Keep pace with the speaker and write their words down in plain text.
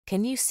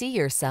Can you see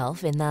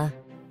yourself in the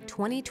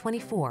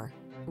 2024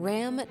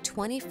 Ram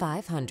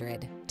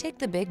 2500? Take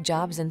the big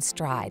jobs in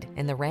stride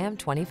in the Ram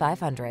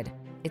 2500.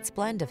 Its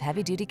blend of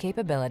heavy-duty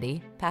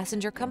capability,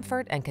 passenger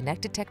comfort, and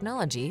connected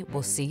technology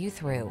will see you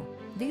through.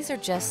 These are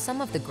just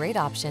some of the great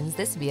options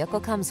this vehicle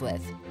comes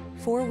with: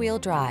 four-wheel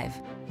drive,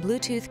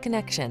 Bluetooth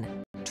connection,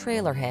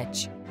 trailer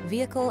hitch,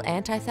 vehicle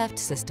anti-theft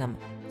system,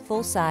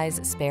 full-size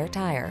spare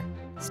tire,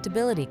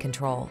 stability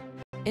control,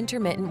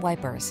 intermittent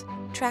wipers,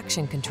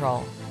 traction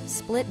control,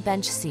 split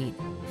bench seat,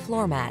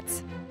 floor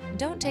mats.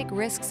 Don't take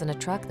risks in a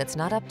truck that's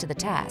not up to the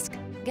task.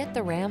 Get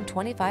the Ram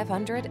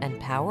 2500 and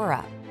power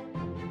up.